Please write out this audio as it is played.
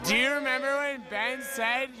Do you remember when Ben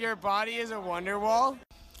said your body is a wonder wall?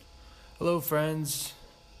 Hello, friends.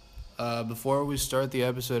 Before we start the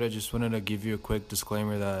episode, I just wanted to give you a quick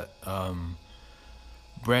disclaimer that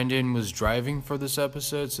Brandon was driving for this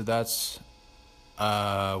episode, so that's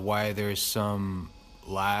why there's some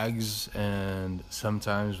lags, and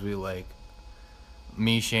sometimes we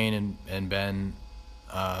me, Shane, and Ben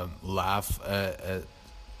laugh at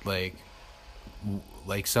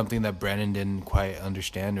like something that Brandon didn't quite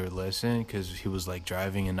understand or listen because he was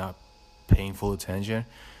driving and not paying full attention.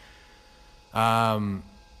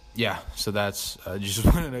 Yeah, so that's just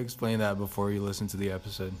wanted to explain that before you listen to the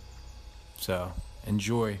episode. So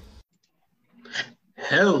enjoy.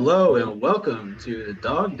 Hello and welcome to the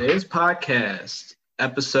Dog Days podcast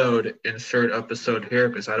episode. Insert episode here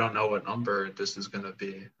because I don't know what number this is going to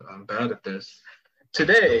be. I'm bad at this.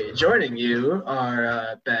 Today, joining you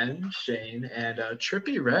are Ben, Shane, and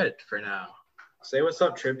Trippie Redd for now. Say what's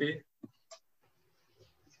up, Trippie.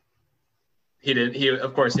 He did.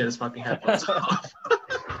 Of course, he had his fucking headphones off.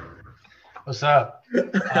 What's up?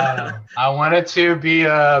 I wanted to be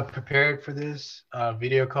prepared for this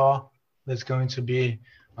video call that's going to be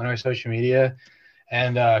on our social media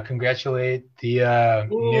and congratulate the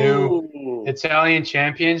new Italian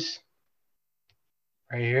champions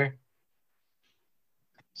right here.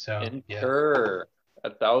 So, Sure.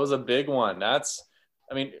 That was a big one.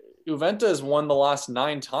 Juventus won the last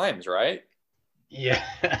 9 times, right? Yeah,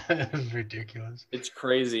 it's ridiculous. It's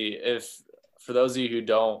crazy. For those of you who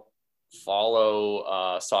don't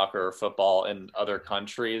follow soccer or football in other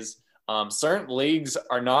countries, certain leagues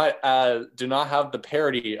do not have the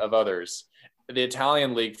parity of others. The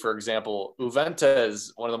Italian league, for example,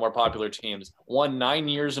 Juventus, one of the more popular teams, won 9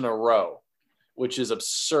 years in a row, which is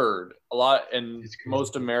absurd. A lot in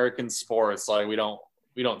most American sports, we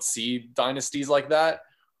don't see dynasties like that,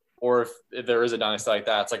 or if there is a dynasty like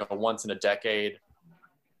that, it's like a once in a decade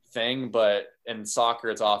thing. But in soccer,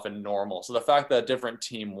 it's often normal. So the fact that a different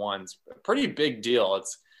team won's a pretty big deal.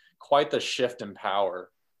 It's quite the shift in power.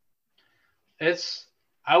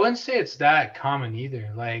 I wouldn't say it's that common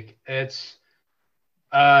either. It's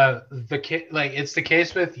it's the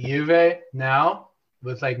case with Juve now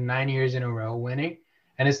with 9 years in a row winning,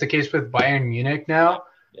 and it's the case with Bayern Munich now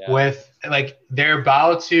with they're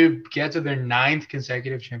about to get to their 9th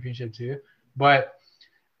consecutive championship too. But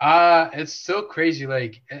it's still crazy.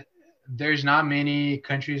 There's not many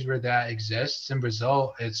countries where that exists. In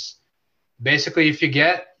Brazil, it's basically if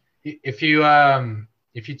you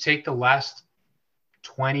take the last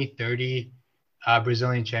 20, 30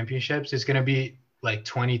 Brazilian championships, it's going to be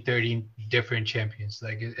 20, 30 different champions.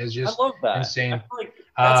 It's just I love that. Insane. I feel like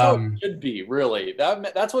that's how it should be, really.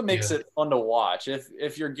 That's what makes it fun to watch. If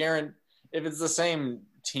it's the same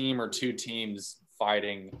team or 2 teams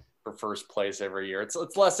fighting for first place every year, it's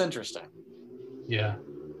less interesting. Yeah,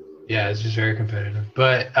 it's just very competitive.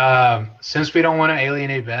 But since we don't want to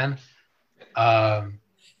alienate Ben,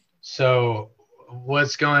 so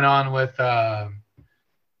what's going on with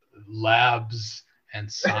labs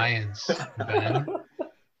and science, Ben?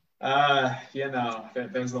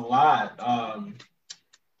 There's a lot.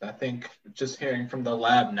 I think just hearing from the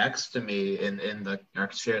lab next to me in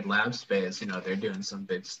our shared lab space, they're doing some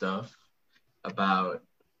big stuff about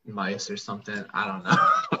mice or something. I don't know.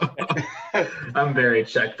 I'm very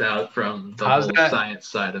checked out from the whole science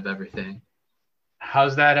side of everything.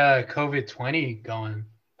 How's that COVID-20 going?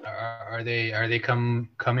 Are they coming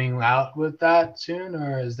out with that soon,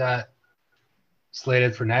 or is that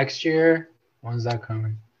slated for next year? When's that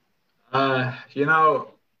coming?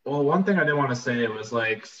 Well, one thing I did want to say was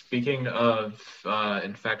speaking of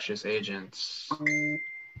infectious agents,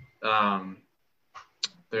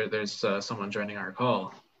 there's someone joining our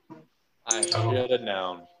call. I should have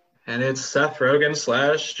known. And it's Seth Rogen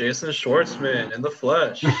 / Jason Schwartzman in the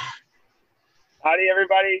flesh. Howdy,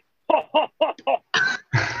 everybody. I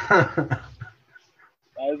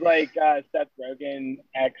was Seth Rogen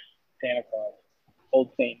ex Santa Claus, old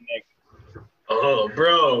Saint Nick. Oh,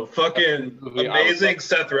 bro, fucking amazing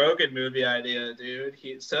Seth Rogen movie idea, dude.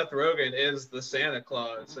 Seth Rogen is the Santa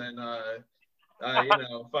Claus, and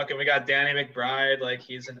fucking we got Danny McBride,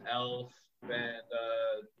 he's an elf, and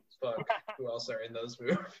who else are in those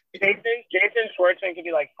movies? Jason Schwartzman could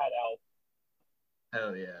be head elf.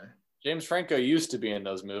 Hell yeah. James Franco used to be in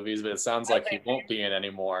those movies, but it sounds like he won't be in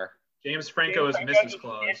anymore. James Franco is Mrs.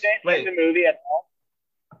 Claus. Wait, in the movie at all?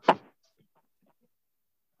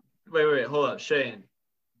 Wait, hold up, Shane.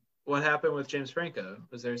 What happened with James Franco?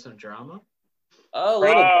 Was there some drama? A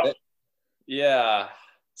little bit. Yeah.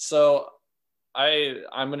 So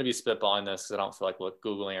I'm going to be spitballing this because I don't feel like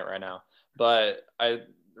Googling it right now. But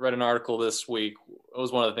read an article this week. It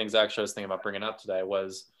was one of the things actually I was thinking about bringing up today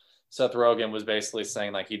was Seth Rogen was basically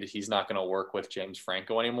saying like he's not going to work with James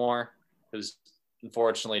Franco anymore because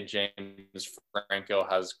unfortunately James Franco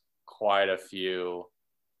has quite a few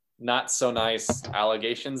not so nice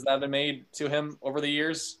allegations that have been made to him over the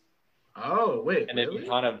years. Oh, wait. And really? it's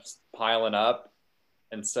kind of piling up.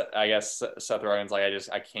 And so, I guess Seth Rogen's like,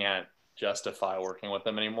 I can't justify working with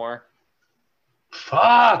them anymore.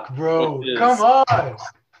 Fuck, bro. Come on.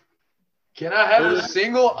 Can I have a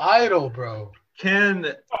single idol, bro?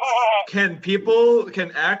 Can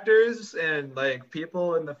actors and like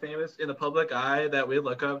people in the public eye that we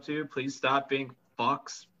look up to please stop being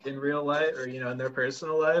fucks in real life or in their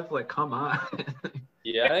personal life? Like, come on.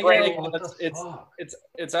 Yeah,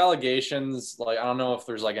 it's allegations. Like, I don't know if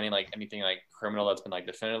there's like anything like criminal that's been like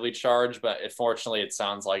definitively charged, but unfortunately, it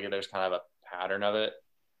sounds like there's kind of a pattern of it,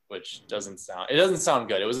 which doesn't sound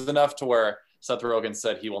good. It was enough to where Seth Rogen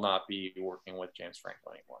said he will not be working with James Franco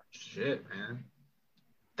anymore. Shit, man.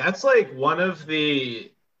 That's like one of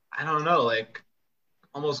the, I don't know, like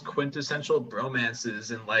almost quintessential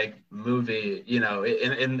bromances in like movie, in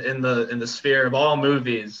the sphere of all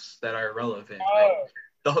movies that are relevant.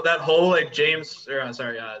 Like, that whole like Seth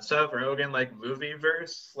Rogen like movie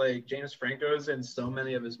verse, like James Franco's in so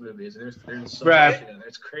many of his movies. There's so much in there.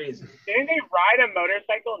 It's crazy. Didn't they ride a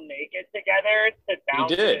motorcycle naked together to Down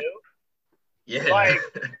He did. Yeah. Like,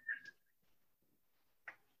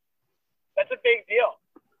 that's a big deal.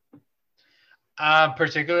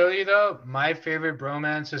 Particularly though, my favorite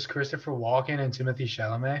bromance is Christopher Walken and Timothée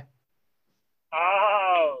Chalamet.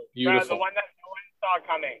 Oh, beautiful. The one that no one saw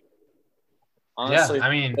coming. Honestly, yeah, I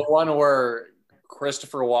mean, the one where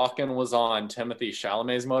Christopher Walken was on Timothée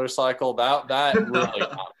Chalamet's motorcycle, that really got me.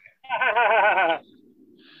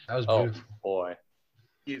 That was beautiful. Oh boy.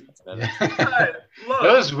 God, look,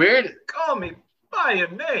 that was weird. Call me by your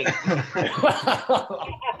name.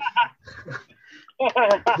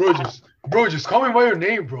 Bro, just call me by your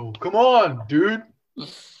name, bro. Come on, dude.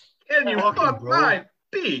 Can you fuck my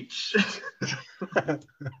beach?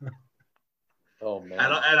 Oh man.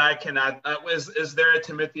 And I cannot. Is there a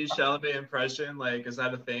Timothée Chalamet impression? Like, is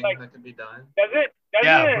that a thing that can be done? Doesn't it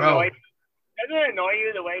annoy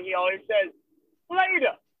you the way he always says, "What are you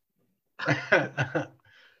doing?"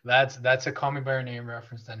 That's a call me by your name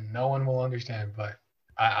reference that no one will understand, but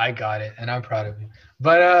I got it and I'm proud of you.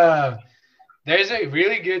 But there's a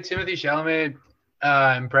really good Timothée Chalamet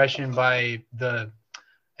impression by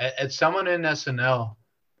it's someone in SNL.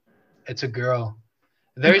 It's a girl.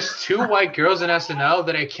 There's two white girls in SNL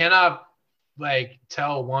that I cannot like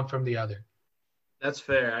tell one from the other. That's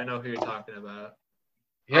fair. I know who you're talking about.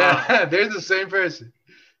 Yeah, they're the same person.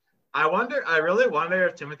 I really wonder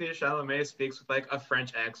if Timothée Chalamet speaks with like a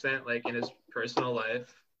French accent, like in his personal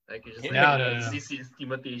life. Like he's just no. This is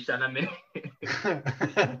Timothée Chalamet.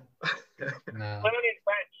 No. Fluent in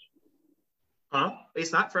French. Huh?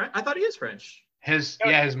 He's not French? I thought he is French. His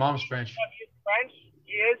mom's French. He's French.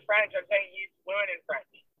 He is French. I'm saying he's fluent in French.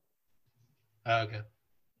 Okay.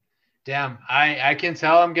 Damn, I can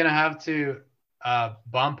tell I'm gonna have to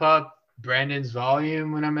bump up Brandon's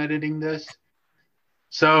volume when I'm editing this.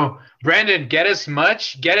 So Brandon, get as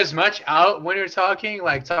much out when you're talking.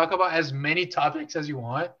 Like talk about as many topics as you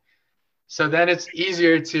want. So then it's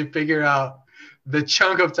easier to figure out the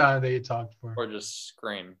chunk of time that you talked for. Or just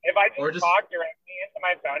scream. If I just talk directly into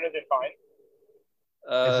my phone, is it fine?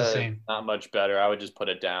 It's the same. Not much better. I would just put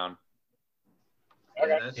it down.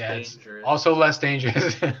 Okay. That's it's dangerous. also less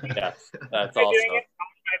dangerous. Yeah, that's I'm also. doing it on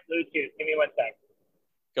my Bluetooth. Give me 1 sec.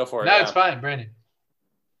 Go for it. No, it's fine, Brandon.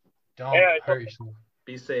 Don't hurt yourself.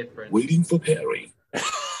 Be safe, friend. Waiting for Perry.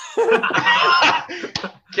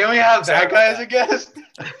 Can we have that guy as a guest?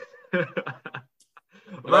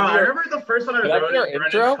 Bro, I remember the first time I rode in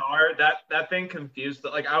Brennan's car, that thing confused.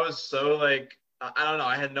 Like, I was so, like, I don't know.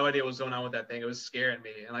 I had no idea what was going on with that thing. It was scaring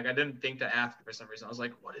me. And, like, I didn't think to ask for some reason. I was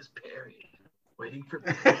like, what is Perry? Waiting for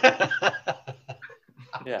Perry.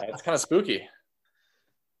 Yeah, it's kind of spooky.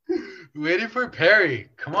 Waiting for Perry.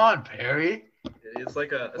 Come on, Perry. It's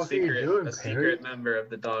like a doing, secret member of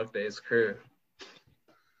the Dog Days crew.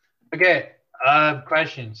 Okay,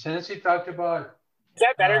 question. Since you talked about... Is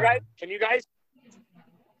that better, guys? Can you guys...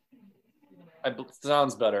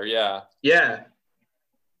 Sounds better, yeah. Yeah.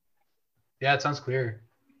 Yeah, it sounds clear.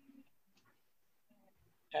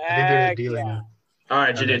 I think there's a delay now. All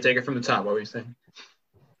right, Judea, take it from the top. What were you saying?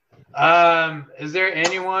 Is there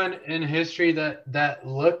anyone in history that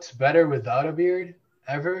looked better without a beard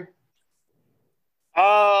ever?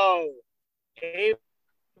 Oh, Abe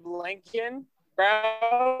Lincoln,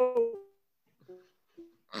 bro.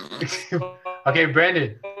 Okay,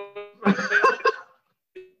 Brandon.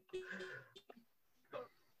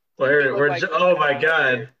 Oh my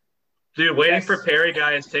god. Dude, waiting for Perry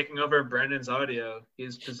guy is taking over Brendan's audio.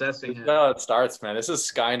 He's possessing him. No, it starts, man. This is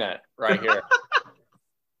Skynet right here.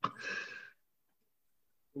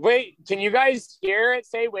 Wait, can you guys hear it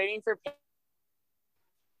say waiting for?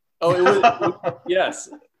 Oh, it was yes.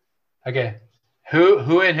 Okay.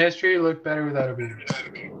 Who in history looked better without a beard?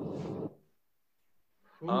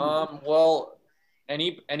 Well,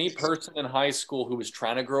 any person in high school who was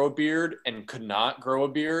trying to grow a beard and could not grow a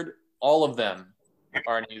beard, all of them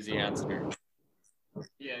are an easy answer.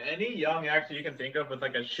 Yeah, any young actor you can think of with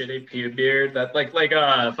like a shitty beard that like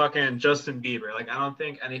fucking Justin Bieber. Like I don't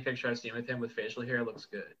think any picture I've seen with him with facial hair looks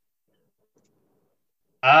good.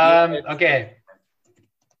 Okay.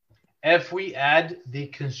 If we add the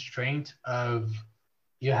constraint of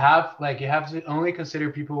you have to only consider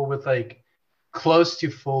people with like close to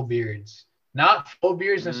full beards. Not full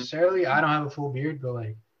beards necessarily. I don't have a full beard, but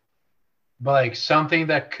like something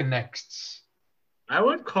that connects. I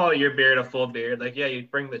would call your beard a full beard. Like, yeah, you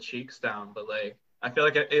bring the cheeks down, but like, I feel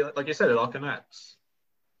like it like you said, it all connects.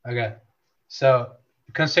 Okay, so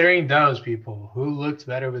considering those people, who looked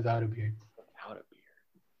better without a beard? Without a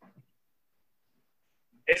beard.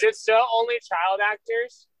 Is it still only child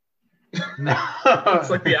actors? No, It's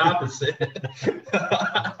like the opposite.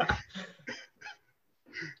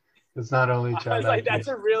 It's not only I child was like, actors. that's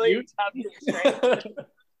a really tough constraint.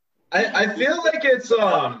 I feel like it's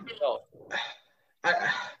I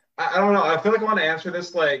don't know. I feel like I want to answer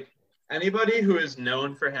this like anybody who is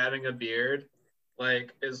known for having a beard,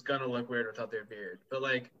 like, is gonna look weird without their beard. But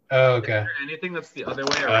like, Oh, is okay. there anything that's the other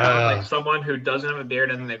way around? Like someone who doesn't have a beard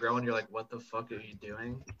and then they grow and you're like, what the fuck are you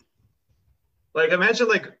doing? Like imagine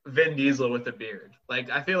like Vin Diesel with a beard. Like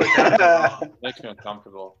I feel like that's wrong. Makes me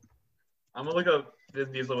uncomfortable. I'm gonna look up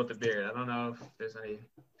Vin Diesel with a beard. I don't know if there's any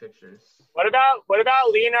pictures. What about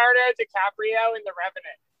Leonardo DiCaprio in The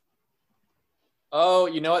Revenant? Oh,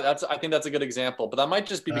 you know what? I think that's a good example, but that might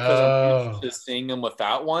just be because I'm used to seeing him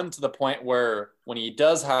without one to the point where when he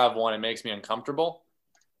does have one, it makes me uncomfortable.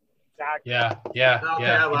 Exactly. Yeah.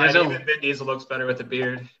 Even Vin Diesel looks better with a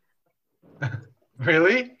beard.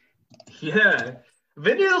 Really? Yeah.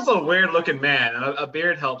 Vin Diesel's a weird looking man, and a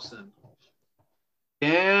beard helps him.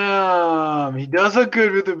 Damn, he does look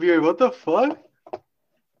good with a beard. What the fuck?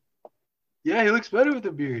 Yeah, he looks better with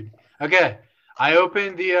a beard. Okay, I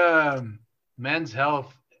opened the Men's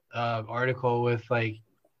Health article with like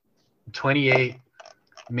 28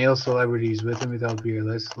 male celebrities with and without beard.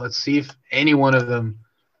 Let's see if any one of them.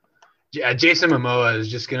 Jason Momoa is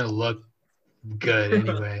just gonna look good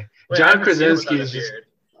anyway. Wait, John Krasinski is just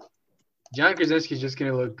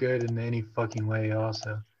gonna look good in any fucking way.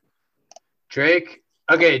 Also, Drake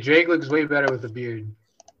looks way better with a beard.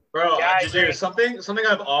 Bro, Yeah, dude, something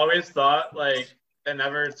I've always thought, like, and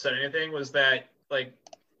never said anything, was that like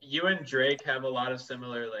you and Drake have a lot of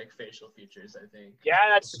similar like facial features. I think. Yeah,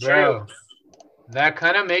 that's true. Bro, that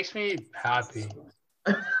kind of makes me happy.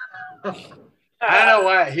 I don't know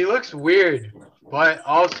why. He looks weird, but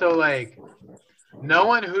also like no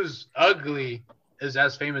one who's ugly is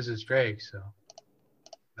as famous as Drake, so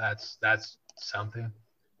that's something.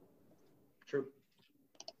 True.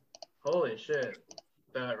 Holy shit.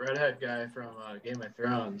 That redhead guy from Game of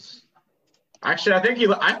Thrones. Actually, I think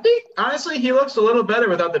honestly he looks a little better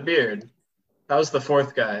without the beard. That was the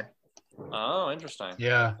fourth guy. Oh, interesting.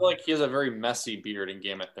 Yeah. I feel like he has a very messy beard in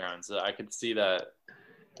Game of Thrones. I could see that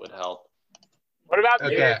would help. What about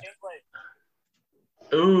Okay.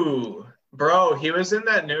 Dinklage? Ooh, bro, he was in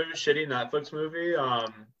that new shitty Netflix movie,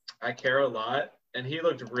 I Care a Lot, and he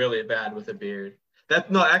looked really bad with a beard.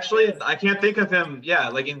 Actually, I can't think of him. Yeah,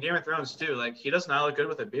 like in Game of Thrones too. Like he does not look good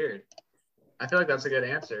with a beard. I feel like that's a good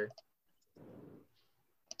answer.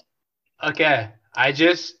 Okay, I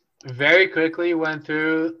just very quickly went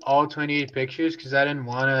through all 28 pictures because I didn't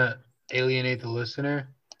want to alienate the listener.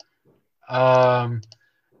 And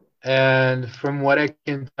from what I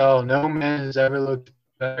can tell, no man has ever looked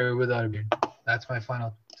better without a beard. That's my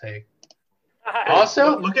final take.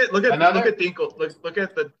 Also, look at Dinkle. Look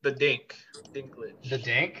at the Dinklage. The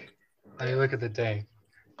Dink. Let me look at the Dink.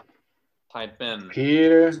 Type in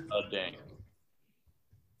Peter. a dink.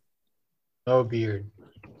 No beard.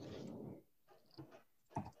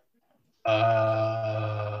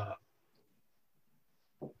 I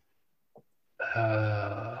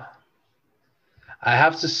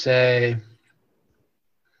have to say,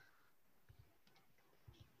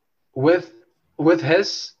 with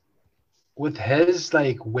his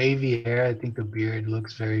like wavy hair, I think the beard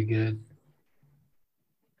looks very good.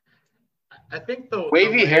 I think the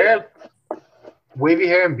Wavy hair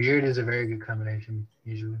and beard is a very good combination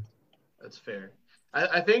usually. That's fair.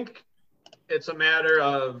 I think it's a matter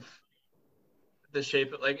of the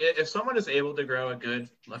shape. Like if someone is able to grow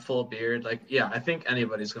a full beard, like yeah, I think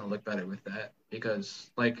anybody's gonna look better with that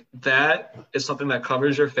because like that is something that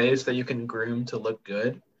covers your face that you can groom to look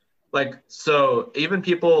good. Like so, even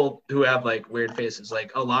people who have like weird faces,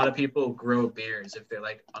 like a lot of people grow beards if they're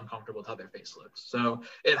like uncomfortable with how their face looks. So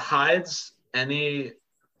it hides any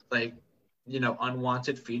like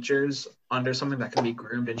unwanted features under something that can be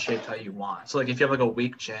groomed and shaped how you want. So like if you have like a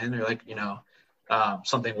weak chin or like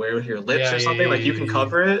something weird with your lips or something, like you can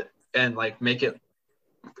cover it and like make it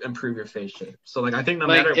improve your face shape. So like I think no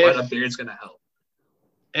Like, matter what, a beard's gonna help.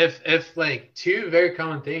 If like two very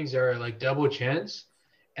common things are like double chins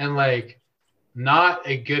and like not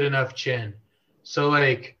a good enough chin. So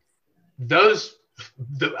like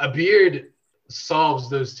a beard solves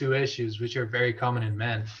those two issues, which are very common in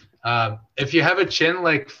men. If you have a chin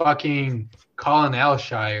like fucking Colin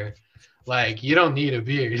Alshire, like you don't need a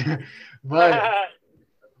beard.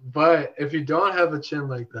 but if you don't have a chin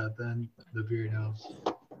like that, then the beard helps.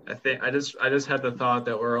 I think I just had the thought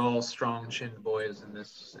that we're all strong chinned boys in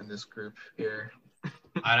this group here.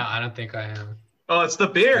 I don't think I am. Oh, it's the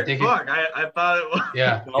beard. Fuck, I thought it was.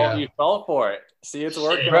 Yeah. Oh, you fell for it. See, it's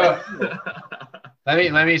working. Bro,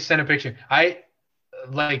 let me send a picture. I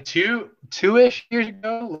like two-ish years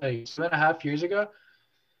ago, like 2.5 years ago.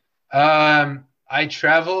 I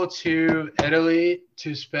traveled to Italy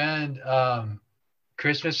to spend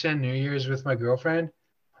Christmas and New Year's with my girlfriend,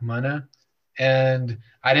 Hamana, and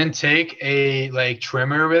I didn't take a like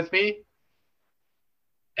trimmer with me.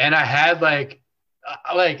 And I had like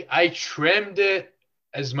I trimmed it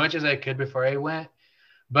as much as I could before I went.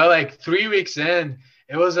 But like 3 weeks in,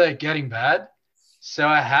 it was like getting bad. So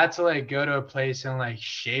I had to like go to a place and like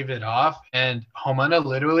shave it off. And Homana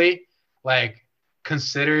literally like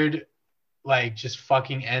considered like just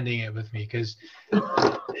fucking ending it with me because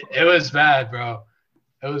it was bad, bro.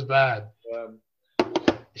 It was bad.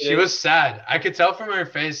 She was sad. I could tell from her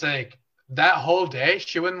face, like that whole day,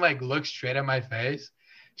 she wouldn't like look straight at my face.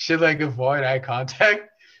 She'd like avoid eye contact.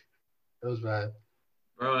 It was bad.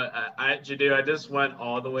 Bro, Jadu, I just went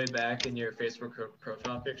all the way back in your Facebook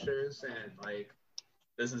profile pictures and like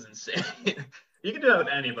this is insane. You can do that with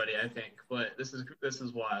anybody, I think, but this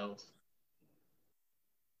is wild.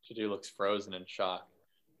 Jadu looks frozen in shock.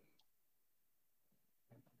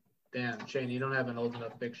 Damn, Shane, you don't have an old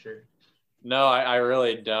enough picture. No, I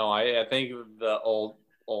really don't. I think the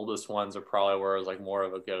oldest ones are probably where it was like more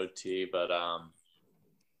of a goatee, but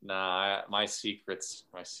nah, my secrets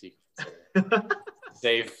are safe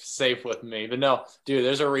with me. But no, dude,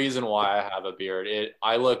 there's a reason why I have a beard.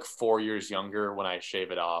 I look 4 years younger when I shave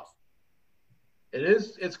it off.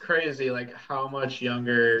 It's crazy like how much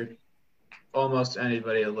younger almost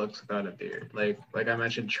anybody looks without a beard. Like I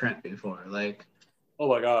mentioned Trent before. Like, oh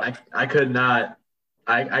my god. I could not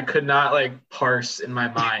like parse in my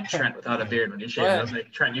mind Trent without a beard when he shaved it. I was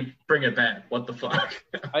like, Trent, you bring it back. What the fuck?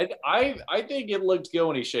 I think it looked good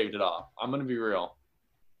when he shaved it off. I'm gonna be real.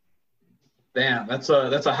 Damn, that's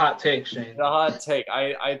a hot take, Shane. A hot take.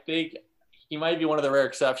 I think he might be one of the rare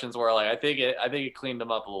exceptions where like I think it cleaned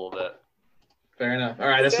him up a little bit. Fair enough. All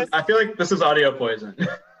right, I feel like this is audio poison.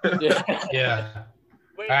 Yeah.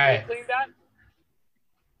 Wait, all right. Clean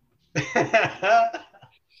I that?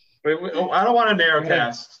 don't want to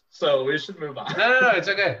narrowcast, so we should move on. No, it's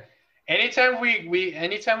okay. Anytime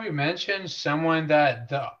we mention someone that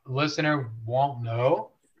the listener won't know,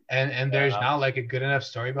 and there's not like a good enough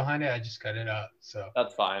story behind it, I just cut it out. So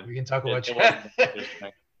that's fine. We can talk about Trent.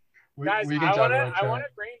 Guys, I want to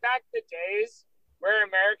bring back the days where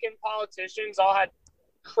American politicians all had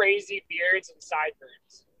crazy beards and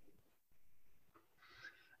sideburns.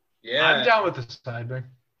 Yeah, I'm down with the sideburn.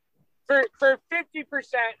 For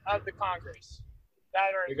 50% of the Congress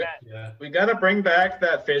that are in bed. We gotta bring back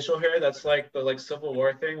that facial hair that's like the Civil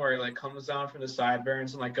War thing where it like comes down from the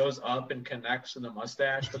sideburns and like goes up and connects to the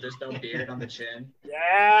mustache, but there's no beard on the chin.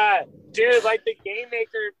 Yeah, dude, like the Game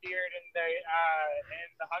Maker beard in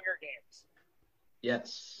the Hunger Games.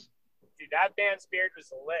 Yes. Dude, that man's beard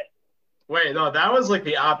was lit. Wait, no, that was like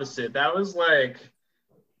the opposite. That was like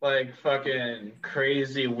fucking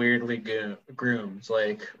crazy, weirdly groomed,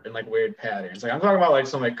 like in like weird patterns. Like I'm talking about like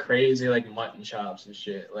some like crazy like mutton chops and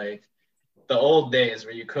shit. Like the old days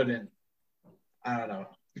where you couldn't, I don't know,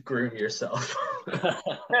 groom yourself.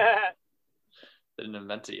 Didn't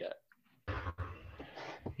invent it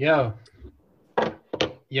Yo,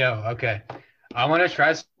 yet. okay. I want to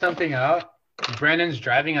try something out. Brandon's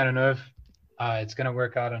driving. I don't know if it's gonna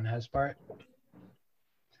work out on his part,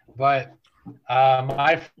 but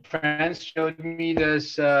my friends showed me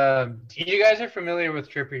this. You guys are familiar with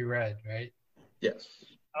Trippie Redd, right? Yes.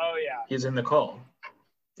 Oh yeah. He's in the call.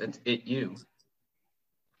 It's you.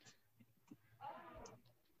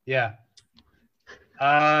 Yeah.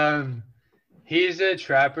 He's a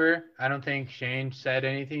trapper. I don't think Shane said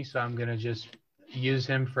anything, so I'm gonna just use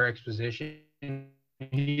him for exposition.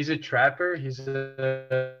 He's a trapper.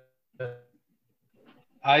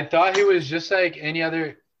 I thought he was just like any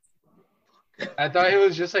other.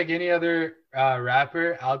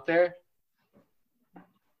 Rapper out there.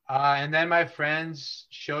 And then my friends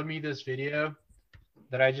showed me this video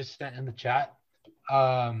that I just sent in the chat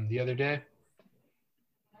the other day.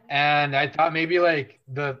 And I thought maybe like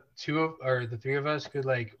the three of us could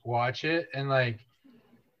like watch it, and like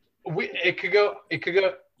it could go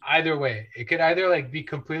either way. It could either like be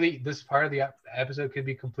completely, this part of the episode could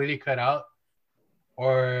be completely cut out,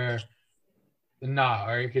 or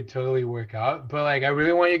or it could totally work out. But like I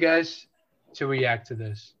really want you guys to react to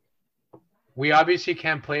this. We obviously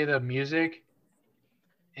can't play the music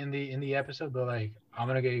in the episode, but like I'm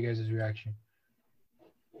gonna get you guys' reaction.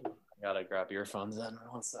 Gotta grab earphones in.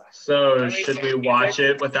 One sec. So should we watch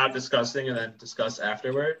it without discussing and then discuss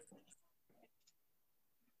afterward?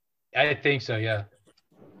 I think so, yeah.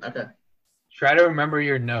 Okay. Try to remember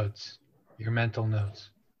your notes, your mental notes.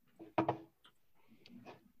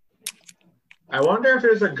 I wonder if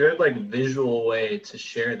there's a good like visual way to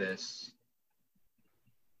share this.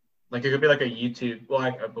 Like it could be like a YouTube,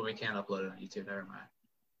 but we can't upload it on YouTube. Never mind.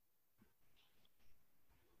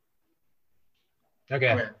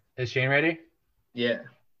 Okay. Is Shane ready? Yeah.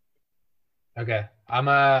 Okay.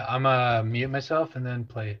 I'm mute myself and then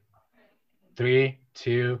play it. 3,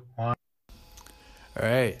 2, 1. All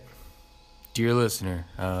right. Dear listener,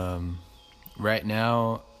 right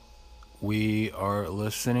now we are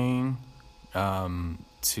listening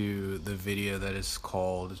to the video that is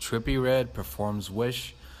called Trippie Redd Performs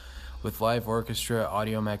Wish with Live Orchestra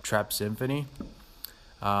Audiomack Trap Symphony.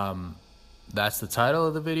 That's the title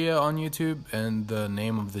of the video on YouTube, and the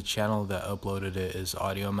name of the channel that uploaded it is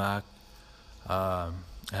Audiomack.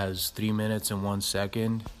 It has 3 minutes and 1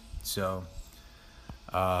 second. So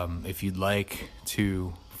if you'd like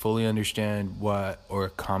to fully understand what our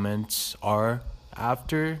comments are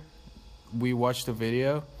after we watch the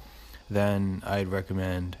video, then I'd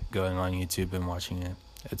recommend going on YouTube and watching it.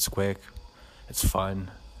 It's quick, it's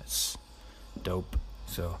fun, it's dope.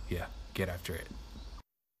 So yeah, get after it.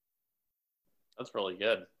 That's really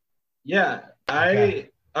good. Yeah,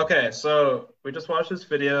 okay, so we just watched this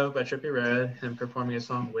video by Trippie Redd, him performing a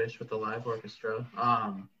song "Wish" with the live orchestra.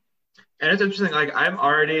 And it's interesting. Like I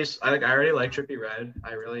already like Trippie Redd.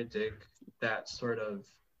 I really dig that sort of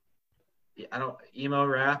emo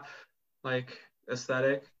rap like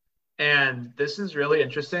aesthetic. And this is really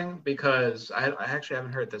interesting because I actually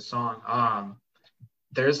haven't heard this song.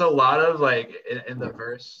 There's a lot of like in the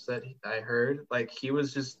verse that I heard, like he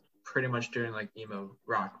was just pretty much doing like emo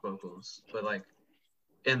rock vocals, but like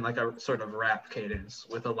in like a sort of rap cadence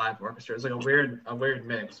with a live orchestra. It's like a weird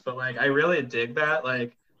mix, but like I really dig that.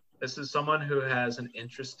 Like this is someone who has an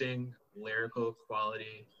interesting lyrical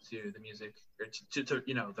quality to the music, or to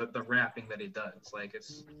the rapping that he does. Like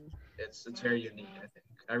it's very unique. I think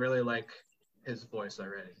I really like his voice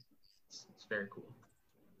already. It's very cool.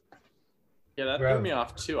 Yeah, that threw me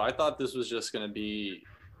off too. I thought this was just gonna be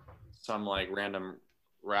some like random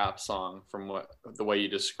rap song from the way you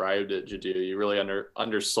described it, Jadu. You really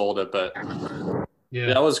undersold it, but yeah,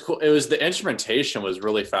 that was cool. It was, the instrumentation was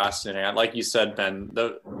really fascinating. Like you said, Ben,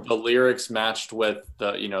 the lyrics matched with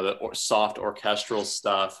the soft orchestral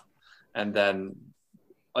stuff, and then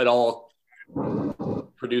it all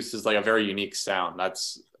produces like a very unique sound.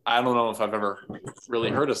 I don't know if I've ever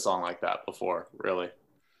really heard a song like that before, really.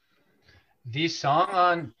 The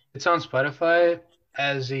song it's on Spotify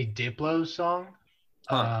as a Diplo song.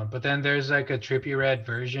 But then there's like a Trippie Redd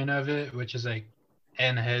version of it, which is like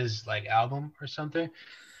in his like album or something.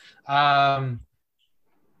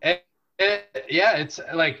 It's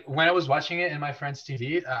like when I was watching it in my friend's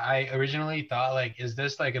TV, I originally thought like, is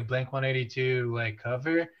this like a Blink-182 like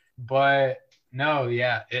cover? But no,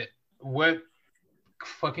 yeah, what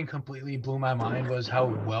fucking completely blew my mind was how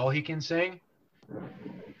well he can sing.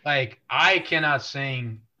 Like I cannot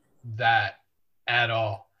sing that at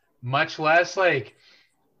all, much less like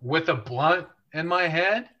with a blunt in my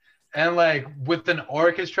hand and like with an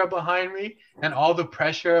orchestra behind me and all the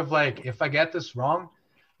pressure of like, if I get this wrong,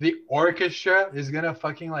 the orchestra is gonna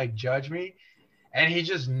fucking like judge me. And he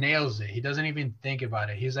just nails it. He doesn't even think about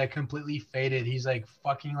it. He's like completely faded. He's like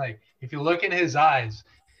fucking like, if you look in his eyes,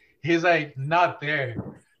 he's like not there.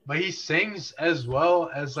 But he sings as well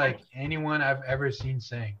as like anyone I've ever seen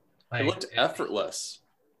sing. Like, it looked effortless.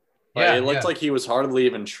 Like, it looked like he was hardly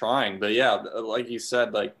even trying. But yeah, like you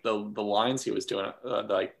said, like the lines he was doing,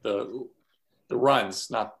 like the runs,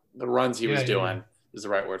 not the runs he was doing is the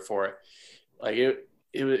right word for it. Like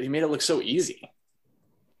he made it look so easy.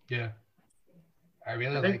 Yeah. I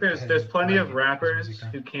think there's plenty of rappers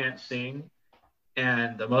who can't sing,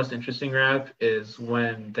 and the most interesting rap is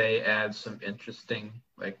when they add some interesting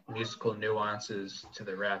like musical nuances to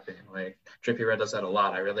the rapping. Like Trippie Redd does that a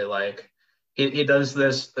lot. I really like. He does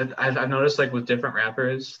this. I've noticed like with different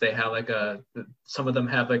rappers, they have like some of them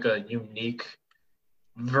have like a unique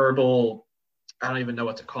verbal. I don't even know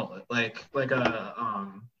what to call it. Like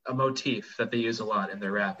a motif that they use a lot in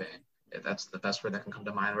their rapping. If that's the best word that can come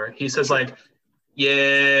to mind. Where he says like,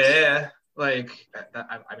 yeah, like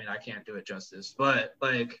I mean I can't do it justice, but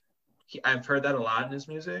like I've heard that a lot in his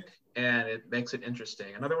music, and it makes it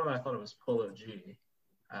interesting. Another one I thought it was Polo G.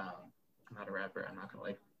 I'm not a rapper. I'm not gonna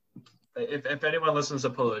like. If anyone listens to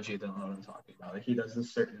Polo G, they'll know what I'm talking about. Like he does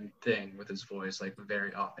this certain thing with his voice, like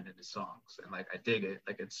very often in his songs, and like I dig it.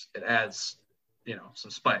 Like it adds,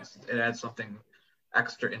 some spice. It adds something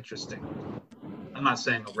extra interesting. I'm not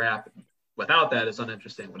saying a rap without that is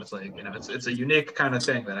uninteresting, but it's like it's a unique kind of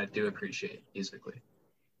thing that I do appreciate musically.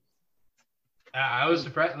 I was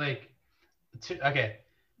surprised. Okay,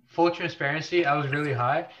 full transparency, I was really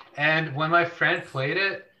high, and when my friend played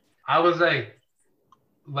it, I was like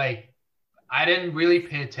I didn't really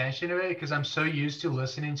pay attention to it because I'm so used to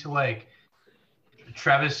listening to like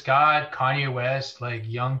Travis Scott, Kanye West, like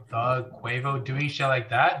Young Thug, Quavo doing shit like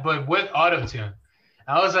that, but with autotune.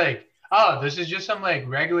 I was like, oh, this is just some like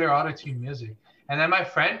regular autotune music. And then my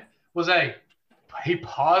friend was like, he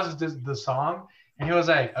paused the song and he was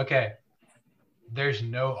like, okay, there's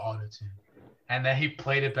no autotune. And then he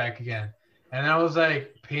played it back again. And I was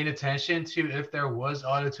like paying attention to if there was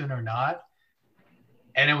autotune or not.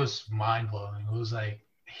 And it was mind blowing. It was like,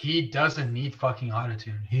 he doesn't need fucking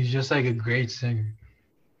autotune. He's just like a great singer.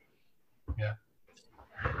 Yeah.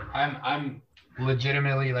 I'm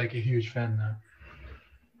legitimately like a huge fan now.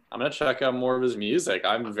 I'm gonna check out more of his music.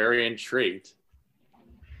 I'm very intrigued.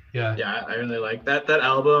 Yeah, I really like that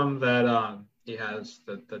album that he has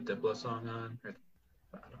the Diplo song on. Or,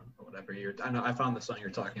 I don't know, whatever I found the song you're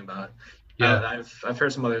talking about. Yeah, I've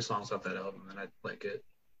heard some other songs off that album and I like it.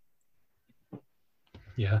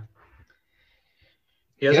 Yeah.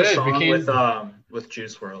 He has a song with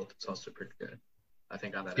Juice WRLD. It's also pretty good. I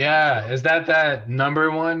think on that. Yeah, album. Is that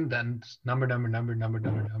number one? Then number.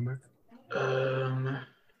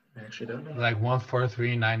 I actually don't know. Like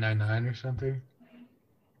 143999 or something.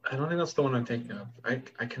 I don't think that's the one I'm thinking of.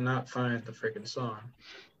 I cannot find the freaking song.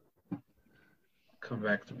 Come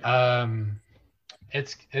back to me.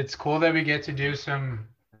 It's cool that we get to do some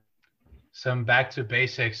back to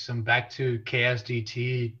basics, some back to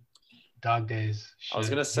KSDT dog days. I was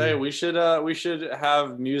gonna say we should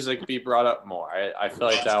have music be brought up more. I feel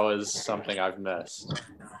like that was something I've missed.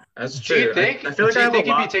 That's true. Do you think? I feel like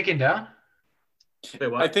it'd be taken down?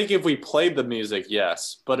 Wait, what? I think if we played the music,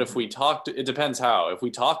 yes. But if we talked, it depends how. If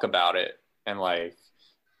we talk about it and like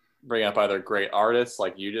bring up either great artists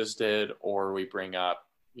like you just did, or we bring up,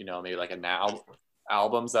 maybe like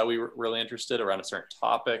albums that we were really interested around a certain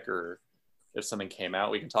topic, or if something came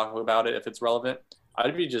out, we can talk about it if it's relevant.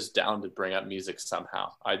 I'd be just down to bring up music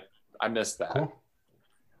somehow. I missed that. Cool.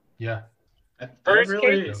 Yeah. Case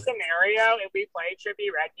scenario, if we play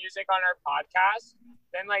Trippie Redd music on our podcast,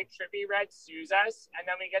 then like Trippie Redd sues us, and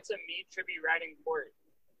then we get to meet Trippie Redd in court.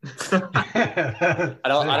 I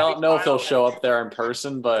don't know if he'll show up there in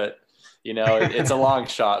person, but it's a long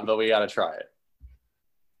shot, but we got to try it.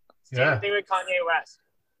 Same thing with Kanye West.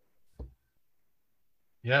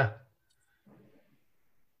 Yeah.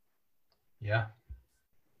 Yeah.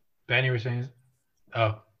 Ben, you were saying?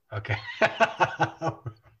 Oh, okay.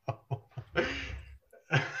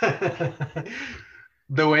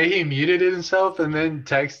 The way he muted himself and then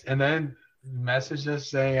messaged us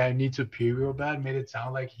saying I need to pee real bad made it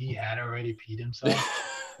sound like he had already peed himself.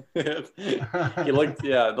 He looked,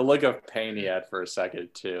 the look of pain he had for a second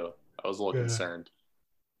too. I was a little concerned.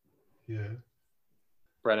 Yeah.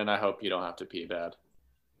 Brennan, I hope you don't have to pee bad.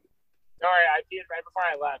 Sorry, I peed right before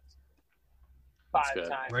I left. 5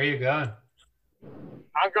 times. Where are you going?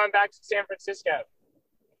 I'm going back to San Francisco.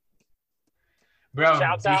 Bro,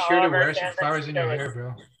 be sure to wear some flowers in your hair,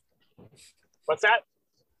 bro. What's that?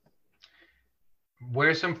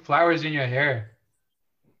 Wear some flowers in your hair.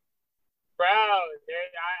 Bro, I'm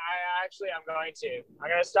going to. I'm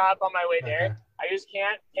going to stop on my way there. I just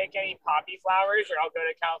can't pick any poppy flowers or I'll go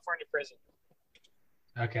to California prison.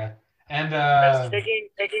 Okay. And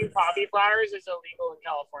picking poppy flowers is illegal in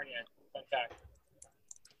California. Fun fact.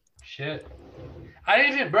 Shit.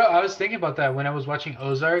 I was thinking about that when I was watching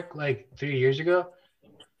Ozark like 3 years ago.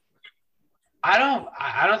 I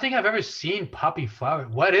don't think I've ever seen poppy flower.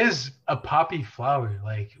 What is a poppy flower?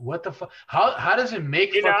 Like, what the fuck? How does it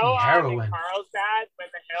make fucking heroin? In Carlsbad, when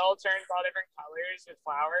the hill turns all different colors with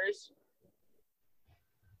flowers.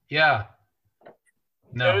 Yeah.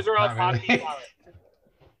 No, those are all poppy really. flowers.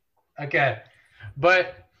 Okay,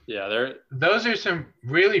 but yeah, those are some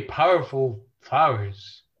really powerful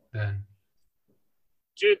flowers. Then,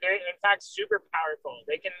 dude, they're in fact super powerful.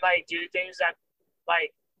 They can like do things that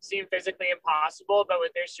like seem physically impossible, but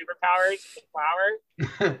with their superpowers, the flower,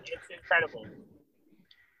 it's incredible.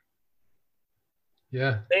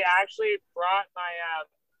 Yeah. They actually brought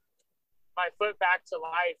my foot back to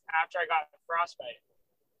life after I got frostbite.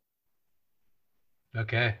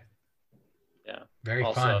 Okay. Yeah. Very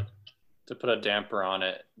also, fun. To put a damper on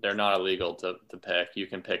it, they're not illegal to pick. You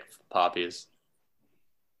can pick poppies.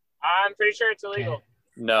 I'm pretty sure it's illegal. Okay.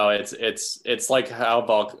 No, it's like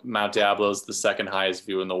how Mount Diablo is the second highest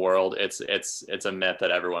view in the world. It's a myth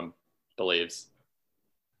that everyone believes.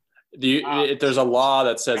 There's a law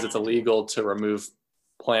that says it's illegal to remove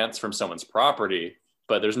plants from someone's property,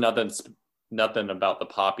 but there's nothing about the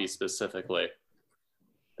poppy specifically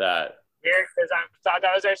that. Weird, because I thought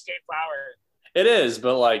that was our state flower. It is,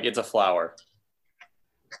 but like it's a flower.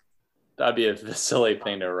 That'd be a silly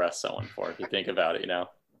thing to arrest someone for if you think about it, you know.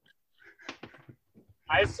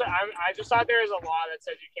 I just thought there was a law that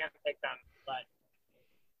says you can't pick them, but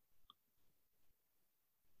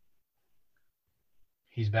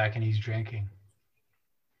he's back and he's drinking.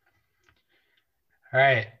 All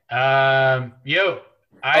right, I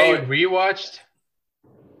rewatched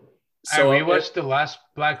The Last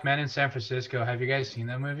Black Man in San Francisco. Have you guys seen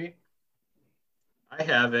that movie? I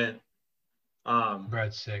haven't.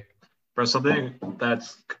 Brad's sick. Bro, something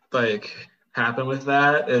that's like happened with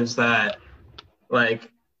that is that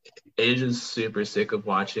like Asia's super sick of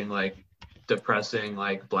watching like depressing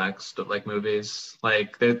like like movies,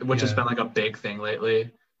 like which has been like a big thing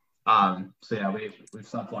lately. So yeah, we've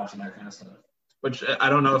stopped watching that kind of stuff. Which I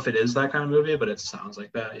don't know if it is that kind of movie, but it sounds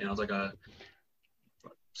like that. You know, it's like a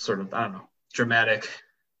sort of, I don't know, dramatic,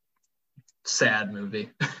 sad movie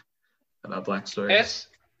about black stories.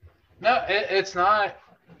 It's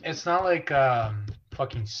not like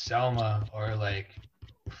fucking Selma or like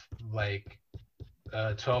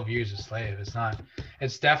 12 Years a Slave.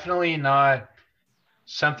 It's definitely not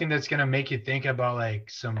something that's gonna make you think about like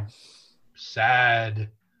some sad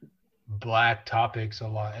black topics a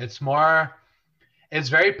lot. It's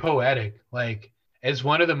very poetic. Like, it's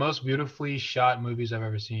one of the most beautifully shot movies I've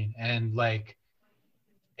ever seen. And like,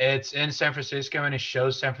 it's in San Francisco and it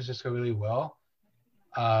shows San Francisco really well.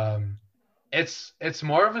 It's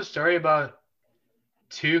more of a story about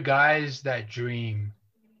two guys that dream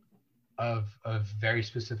of very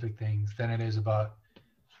specific things than it is about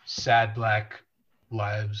sad black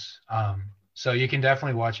lives. So you can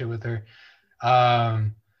definitely watch it with her.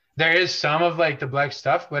 There is some of like the black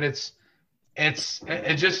stuff, but it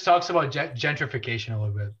just talks about gentrification a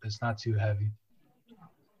little bit. It's not too heavy.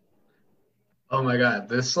 Oh my god,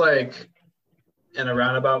 this like in a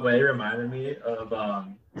roundabout way reminded me of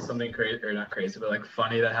something crazy, or not crazy, but like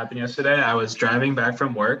funny that happened yesterday. I was driving back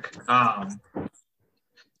from work.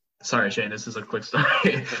 Sorry, Shane, this is a quick story.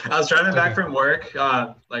 I was driving back from work.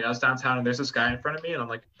 Like I was downtown and there's this guy in front of me and on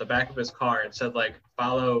like the back of his car it said like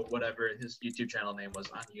follow whatever his YouTube channel name was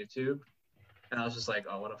on YouTube. And I was just like,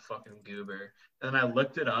 oh, what a fucking goober. And then I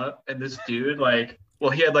looked it up and this dude like,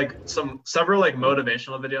 well, he had like several like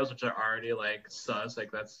motivational videos, which are already like sus,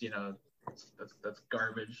 like that's, you know, that's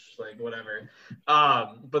garbage, like whatever.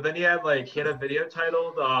 But then he had a video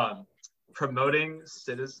titled promoting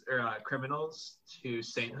criminals to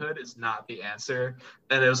sainthood is not the answer.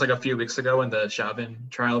 And it was like a few weeks ago when the Chauvin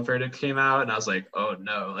trial verdict came out, and I was like, oh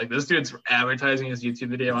no, like this dude's advertising his YouTube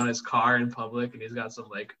video on his car in public, and he's got some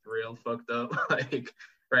like real fucked up like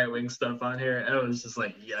right-wing stuff on here. And it was just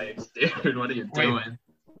like, yikes, dude, what are you doing?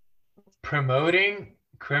 Promoting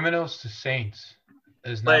criminals to saints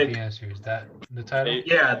is not the answer. Is that the title?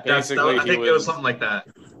 Yeah, I think it was something like that.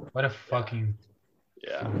 What a fucking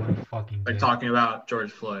like talking about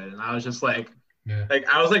George Floyd, and I was just like,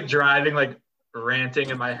 I was like driving, like ranting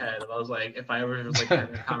in my head. I was like, if I ever was like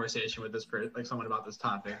having a conversation with this person, like someone about this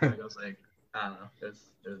topic, like I was like, I don't know. It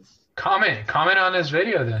was... Comment on this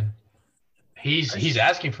video then. He's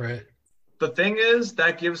asking for it. The thing is,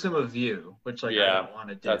 that gives him a view, which like I don't want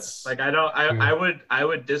to do. That's... Like I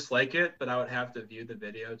would dislike it, but I would have to view the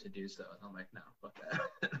video to do so. And I'm like, no, fuck that.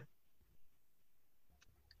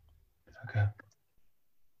 Okay.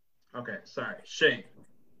 Okay, sorry. Shane.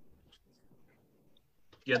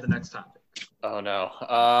 You have the next topic. Oh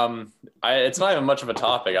no. It's not even much of a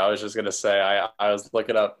topic. I was just gonna say I was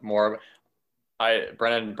looking up more.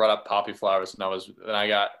 Brennan brought up poppy flowers, and I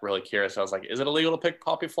got really curious. I was like, is it illegal to pick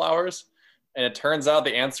poppy flowers? And it turns out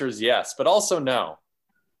the answer is yes, but also no.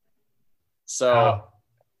 So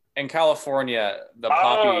in California, the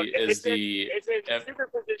poppy is it's a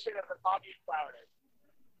superposition of the poppy flower.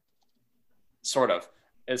 Sort of.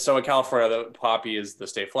 And so in California, the poppy is the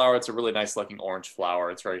state flower. It's a really nice looking orange flower.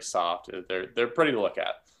 It's very soft. They're pretty to look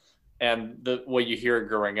at. And what you hear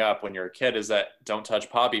growing up when you're a kid is that don't touch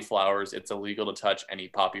poppy flowers. It's illegal to touch any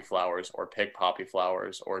poppy flowers or pick poppy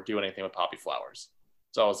flowers or do anything with poppy flowers.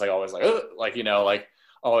 So I was always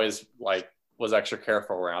always was extra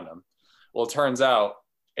careful around them. Well, it turns out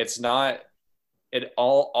it's not.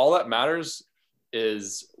 All that matters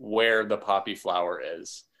is where the poppy flower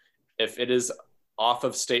is. If it is off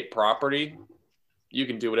of state property, you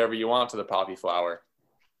can do whatever you want to the poppy flower.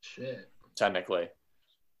 Shit. Technically.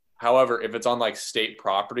 However, if it's on state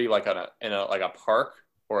property, in a park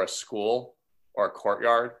or a school or a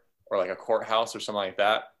courtyard or a courthouse or something like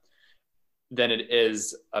that, then it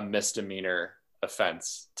is a misdemeanor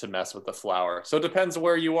offense to mess with the flower. So it depends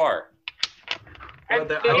where you are. And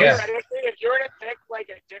theoretically, if you were to pick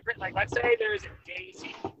a different, let's say there's a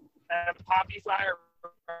daisy and a poppy flower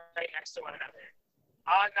right next to one another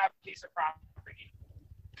on that piece of property,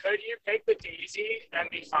 could you pick the daisy and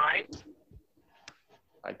be fined?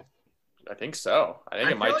 I think so. I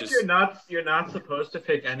think it might just. You're not supposed to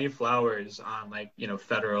pick any flowers on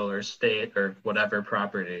federal or state or whatever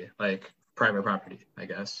property, private property, I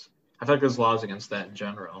guess. I feel like there's laws against that in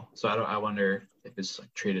general. So I wonder if it's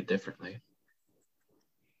treated differently.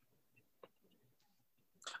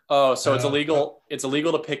 Oh, so it's illegal. It's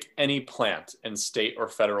illegal to pick any plant in state or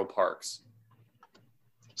federal parks.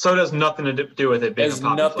 So it has nothing to do with it being It has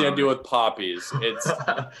nothing to do with poppies. It's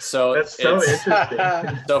That's so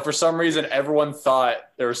interesting. So for some reason, everyone thought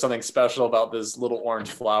there was something special about this little orange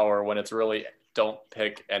flower when it's really don't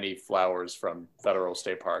pick any flowers from federal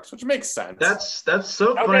state parks, which makes sense. That's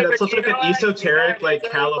so funny. That's such an esoteric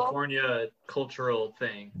California cultural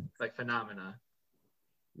thing, phenomena.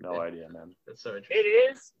 No idea, man. That's so interesting.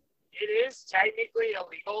 It is technically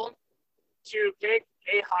illegal to pick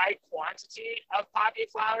a high quantity of poppy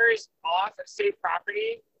flowers off of state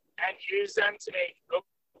property and use them to make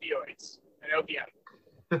opioids and opium.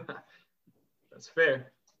 That's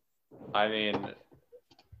fair. I mean,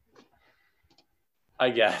 I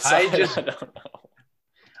guess. I don't know.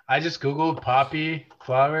 I just Googled poppy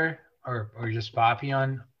flower or just poppy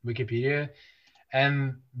on Wikipedia,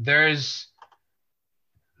 and there's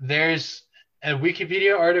a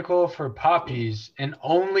Wikipedia article for poppies in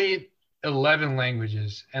only 11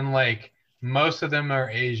 languages, and most of them are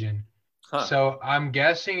Asian. Huh. So I'm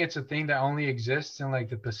guessing it's a thing that only exists in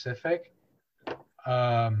the Pacific.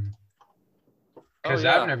 Because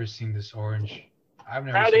I've never seen this orange. I've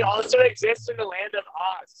never. They also exist in the land of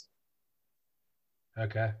Oz.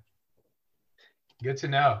 Okay. Good to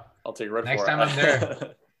know. I'll take your word Next for it. time I'm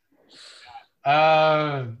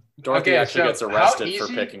there. Dorothy actually gets arrested for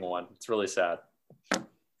picking one. It's really sad.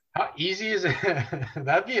 How easy is it?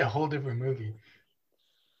 That'd be a whole different movie.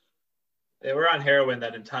 They were on heroin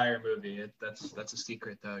that entire movie. That's a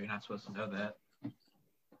secret, though. You're not supposed to know that.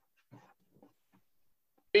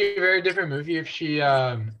 It'd be a very different movie if she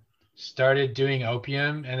started doing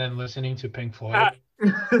opium and then listening to Pink Floyd. I'm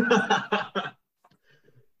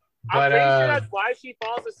pretty sure that's why she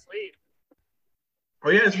falls asleep. Oh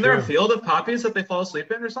yeah, isn't there a field of poppies that they fall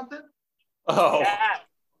asleep in or something? Oh. Yeah.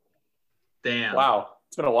 Damn. Wow.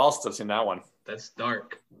 It's been a while since I've seen that one. That's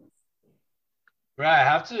dark. Right,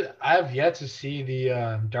 I have yet to see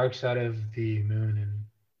the Dark Side of the Moon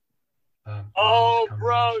and. Oh,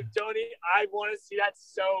 bro, Tony, I want to see that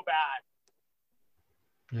so bad.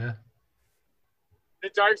 Yeah. The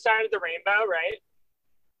Dark Side of the Rainbow, right?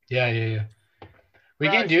 Yeah. We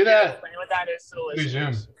Bro, can do that explain what that is to the through Zoom.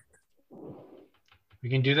 listeners. We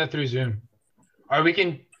can do that through Zoom, or we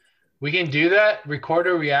can do that, record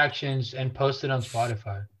our reactions, and post it on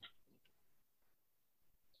Spotify.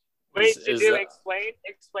 Wait,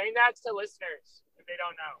 explain that to listeners if they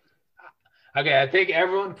don't know. Okay, I think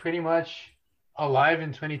everyone pretty much alive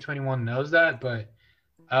in 2021 knows that, but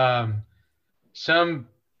some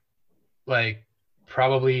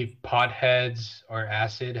probably potheads or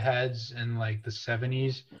acid heads in the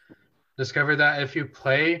 70s discovered that if you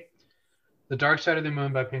play The Dark Side of the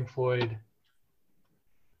Moon by Pink Floyd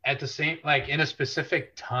at the same in a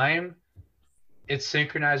specific time, it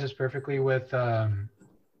synchronizes perfectly with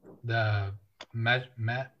the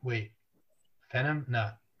Venom?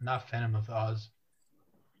 No, not Venom of Oz.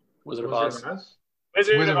 Wizard of Oz.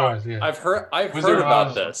 Wizard of Oz. Yeah. I've heard Wizard of about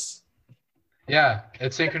Oz. this. Yeah,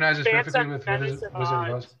 it synchronizes Phantom perfectly with Menace Wizard of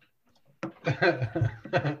of Oz.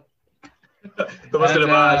 The Wizard of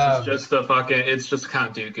Oz is And, it's just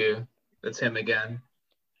Count Dooku. It's him again.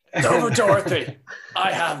 Over, Dorothy.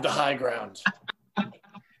 I have the high ground.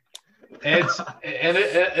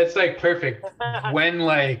 It's like perfect when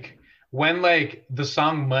the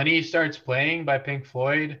song Money starts playing by Pink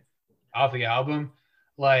Floyd off the album,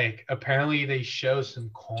 like apparently they show some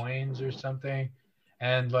coins or something,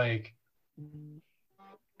 and like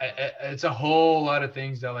it's a whole lot of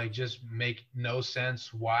things that like just make no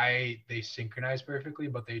sense why they synchronize perfectly,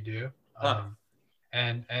 but they do.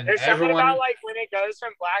 And There's something about like when it goes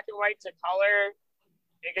from black and white to color,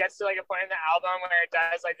 it gets to like a point in the album where it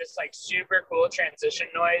does like this like super cool transition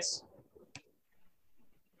noise.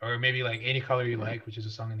 Or maybe like Any Color You Like, which is a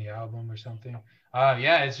song in the album or something.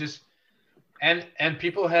 Yeah, it's just and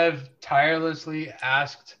people have tirelessly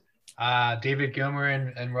asked David Gilmour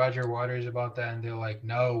and Roger Waters about that, and they're like,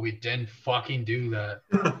 no, we didn't fucking do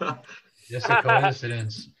that. Just a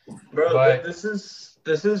coincidence. Bro, But-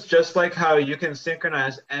 this is just like how you can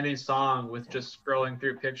synchronize any song with just scrolling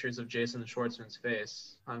through pictures of Jason Schwartzman's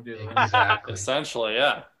face on Google. Exactly. Essentially,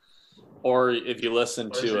 yeah. Or if you listen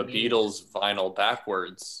What does to a it mean? Beatles vinyl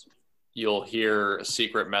backwards, you'll hear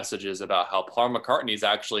secret messages about how Paul McCartney's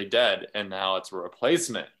actually dead, and now it's a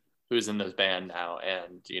replacement who's in this band now,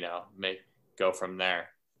 and go from there.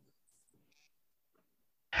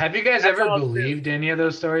 Have you guys That's ever all believed any of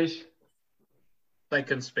those stories? Like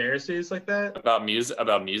conspiracies like that? About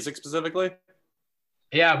music specifically.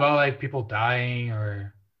 Yeah, about like people dying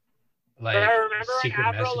or like But I remember when secret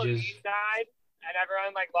Avril messages. Lavigne died and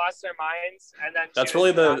everyone like lost their minds, and then That's she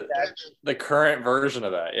was really not dead. the current version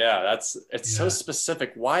of that. Yeah, it's so Yeah.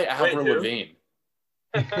 specific. Why Avril who? Lavigne?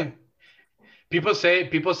 people say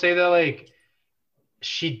that like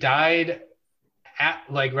she died at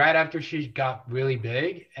like right after she got really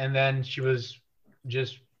big, and then she was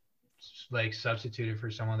just like substituted for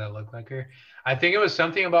someone that looked like her. I think it was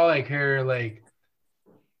something about like her like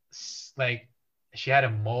she had a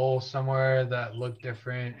mole somewhere that looked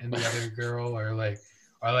different in the other girl, or like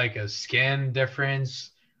a skin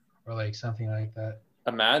difference, or like something like that.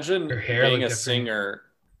 Imagine Her hair being looked a different. singer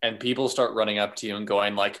and people start running up to you and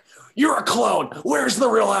going like, "You're a clone. Where's the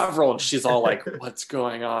real Avril?" And she's all like, "What's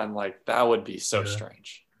going on?" Like that would be so Yeah.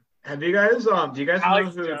 strange. Have you guys do you guys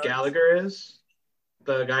Alex know who Jones. Gallagher is?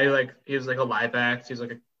 The guy who he was like a live act. He's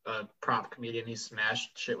like a prop comedian. He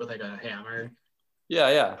smashed shit with like a hammer.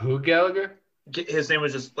 Yeah. Who, Gallagher? His name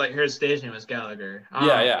was just like his stage name was Gallagher.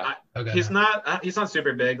 Yeah. Okay. He's not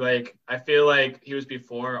super big. Like I feel like he was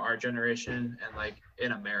before our generation and like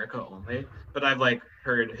in America only. But I've like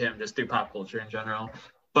heard him just through pop culture in general.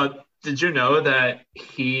 But did you know that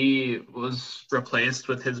he was replaced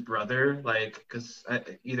with his brother? Like, because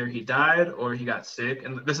either he died or he got sick,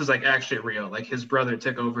 and this is like actually real. Like his brother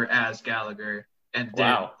took over as Gallagher and did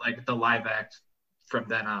Wow. like the live act from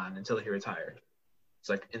then on until he retired. It's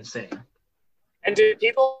like insane. And did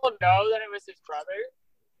people know that it was his brother?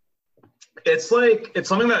 It's like it's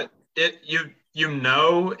something that you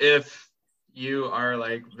know if you are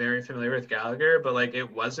like very familiar with Gallagher, but like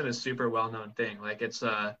it wasn't a super well-known thing. Like it's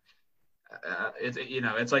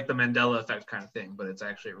it's like the Mandela effect kind of thing, but it's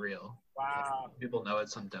actually real. Wow. People know it,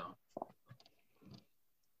 some don't.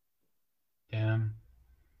 Damn.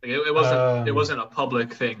 Like it wasn't a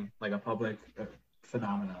public thing, like a public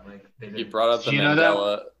phenomenon. Like they You didn't. brought up the Do you know that?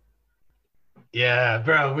 Mandela. Yeah,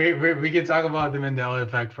 bro. We could talk about the Mandela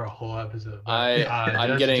effect for a whole episode. But,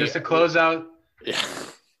 I'm getting just to close out. Yeah.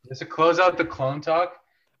 Just to close out the clone talk,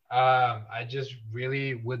 I just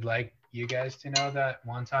really would like you guys to know that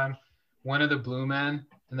one time, one of the Blue Men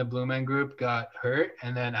in the Blue Men group got hurt,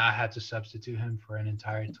 and then I had to substitute him for an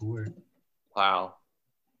entire tour. Wow.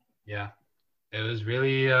 Yeah, it was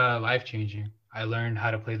really life-changing. I learned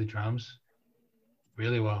how to play the drums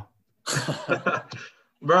really well.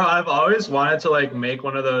 Bro, I've always wanted to like make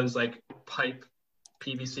one of those like pipe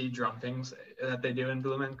PVC drum things that they do in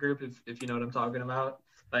Blue Men Group, if you know what I'm talking about.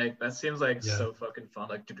 Like that seems like Yeah. so fucking fun.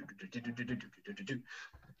 Like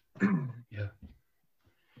Yeah.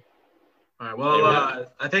 All right. Well,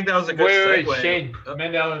 I think that was a good Wait, segue. Shane. Oh,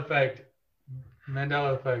 Mandela effect.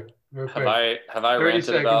 Real quick. Have I 30 ranted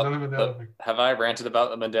seconds about on the Mandela effect. have I ranted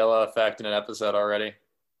about the Mandela effect in an episode already?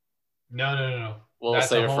 No. We'll That's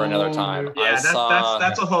save a it for another whole time. new- yeah, I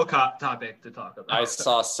that's a whole topic to talk about. I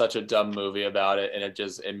saw such a dumb movie about it, and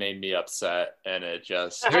it made me upset, and it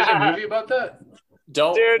just There's a movie about that?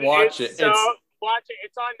 don't Dude, watch it. so, watch it.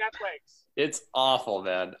 It's on Netflix. It's awful,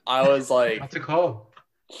 man. I was like, What's it called?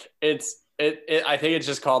 it's I think it's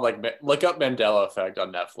just called like look up Mandela Effect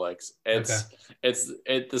on Netflix.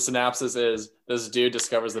 The synopsis is this dude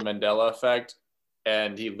discovers the Mandela Effect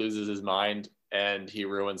and he loses his mind and he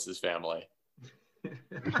ruins his family.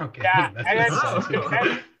 Okay. Yeah, and then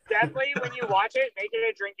definitely when you watch it, make it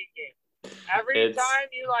a drinking game. Every time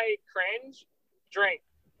you like cringe, drink.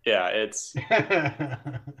 Yeah,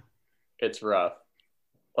 it's rough.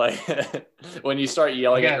 Like when you start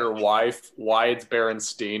yelling at your wife why it's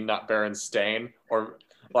Berenstain, not Berenstain, or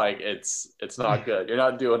like it's not good. You're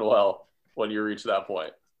not doing well when you reach that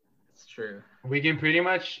point. It's true. We can pretty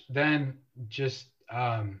much then just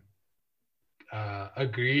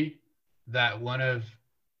agree that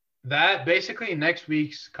basically next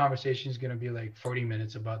week's conversation is going to be like 40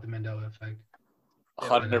 minutes about the Mandela Effect.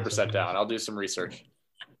 100% down. I'll do some research.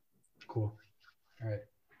 Cool.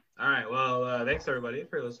 All right. Well, thanks everybody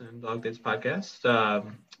for listening to Dog Dates podcast.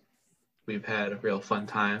 We've had a real fun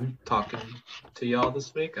time talking to y'all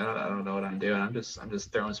this week. I don't know what I'm doing. I'm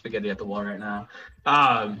just throwing spaghetti at the wall right now.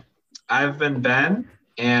 I've been Ben,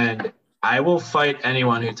 and I will fight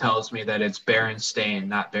anyone who tells me that it's Berenstain,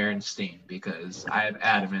 not Berenstein, because I am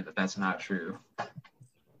adamant that that's not true.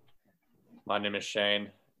 My name is Shane.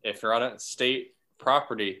 If you're on a state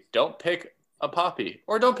property, don't pick a poppy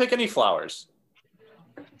or don't pick any flowers.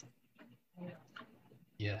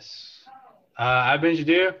 Yes. I've been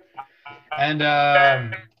Jadu, and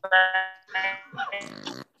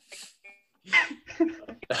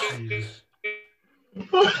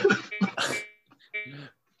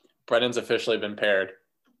Brendan's officially been paired.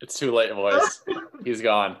 It's too late, boys. He's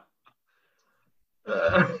gone.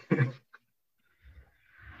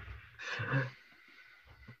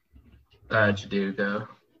 Jadu, go.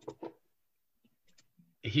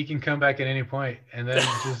 He can come back at any point, and then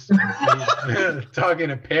just talking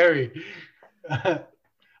to Perry.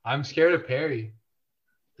 I'm scared of Perry.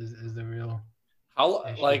 Is the real? How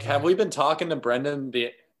like have we been talking to Brendan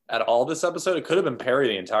at all this episode? It could have been Perry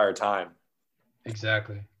the entire time.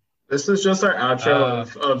 Exactly. This is just our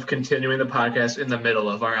outro of continuing the podcast in the middle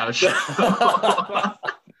of our outro.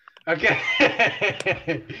 Okay.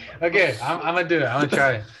 Okay, I'm gonna do it. I'm gonna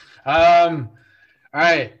try it. All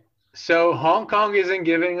right. So Hong Kong isn't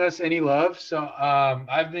giving us any love. So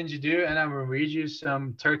I've been Jadu, and I'm gonna read you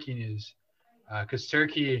some Turkey news, because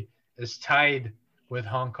Turkey is tied with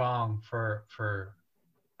Hong Kong for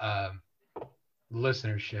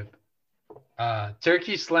listenership.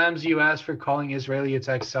 Turkey slams U.S. for calling Israeli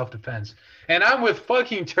attacks self-defense, and I'm with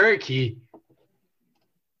fucking Turkey.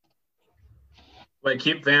 Wait,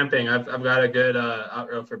 keep vamping. I've got a good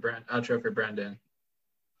outro for Brendan.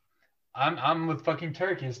 I'm with fucking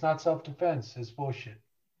Turkey. It's not self-defense. It's bullshit.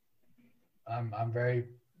 I'm very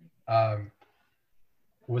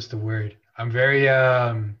what's the word? I'm very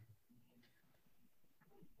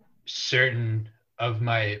certain of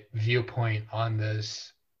my viewpoint on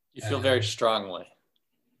this. You feel very strongly.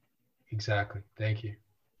 Exactly. Thank you.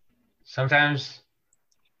 Sometimes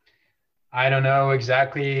I don't know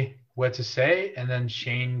exactly what to say, and then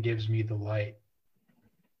Shane gives me the light.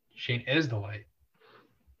 Shane is the light.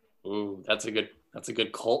 Ooh, that's a good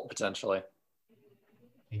cult potentially.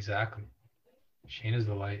 Exactly. Shane is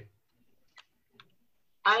the light.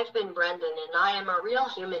 I've been Brendan, and I am a real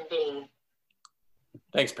human being.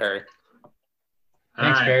 Thanks, Perry.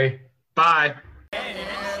 Thanks, right. Perry. Bye.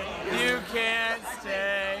 You can't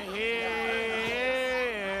stay here.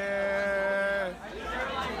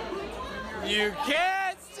 You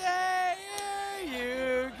can't stay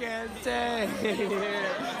here. You can't stay here.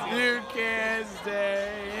 You can't stay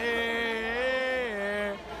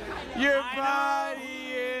here. Your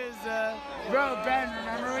body is a... Bro, Ben,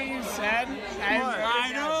 remember what you said?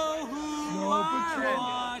 I know who I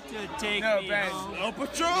want to take me home. Snow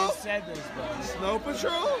Patrol? You said this, bro. Snow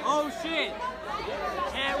Patrol? Oh, shit.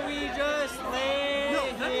 Can we just lay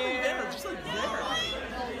here? Just like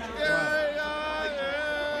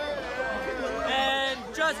And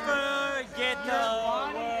just forget the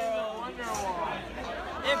world.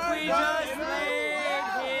 If we just lay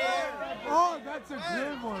here. Oh, that's a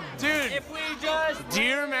good one. Dude, If we just... do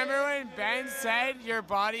you remember when Ben said your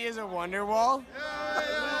body is a wonder wall?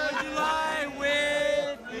 Would you lie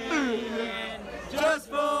with me and just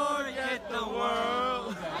forget the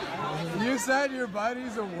world? You said your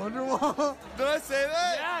body's a wonder wall? Did I say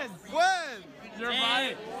that? Yes. When? Your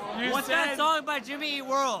body. What's that song by Jimmy Eat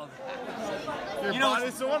World? Your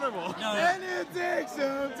body's a wonder wall. No. And it takes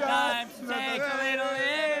some time. Time to take a little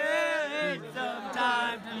bit, some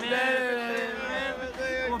time to live.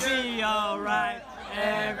 We'll be alright.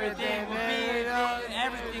 Everything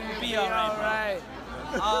will be alright.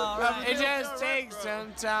 Alright. It just takes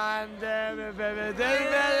some time.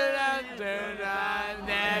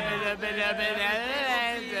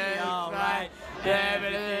 Alright.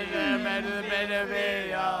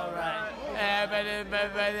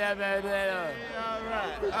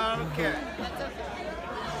 Alright. Okay.